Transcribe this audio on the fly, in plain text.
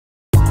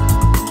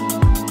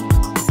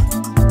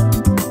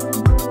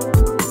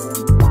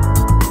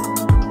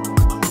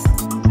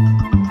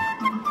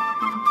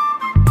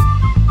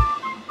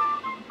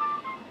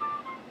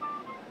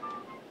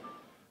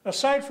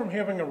Aside from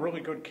having a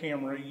really good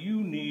camera,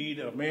 you need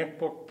a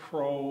MacBook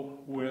Pro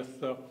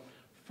with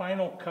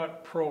Final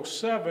Cut Pro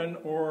 7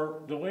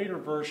 or the later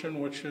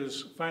version, which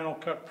is Final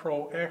Cut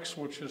Pro X,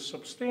 which is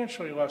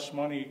substantially less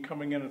money,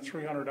 coming in at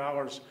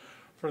 $300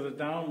 for the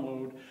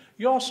download.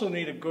 You also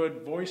need a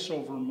good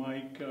voiceover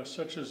mic,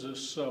 such as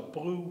this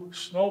Blue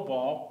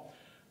Snowball.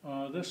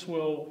 This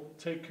will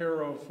take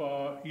care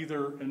of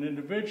either an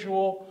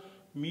individual,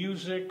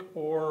 music,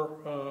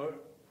 or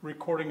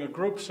recording a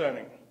group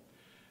setting.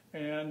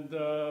 And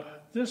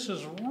this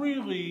is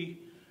really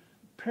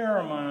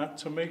paramount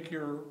to make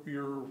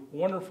your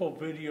wonderful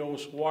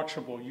videos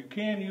watchable. You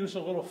can use a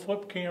little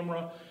flip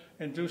camera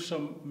and do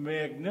some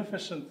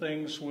magnificent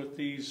things with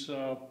these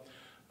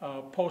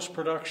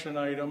post-production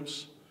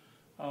items,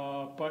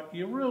 but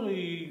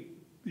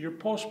your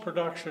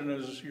post-production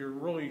is your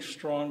really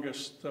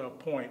strongest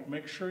point.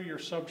 Make sure your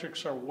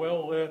subjects are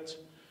well lit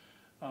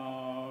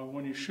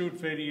when you shoot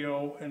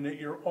video and that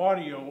your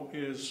audio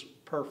is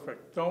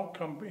perfect. Don't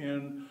come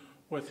in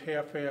with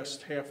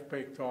half-assed,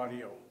 half-baked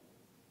audio.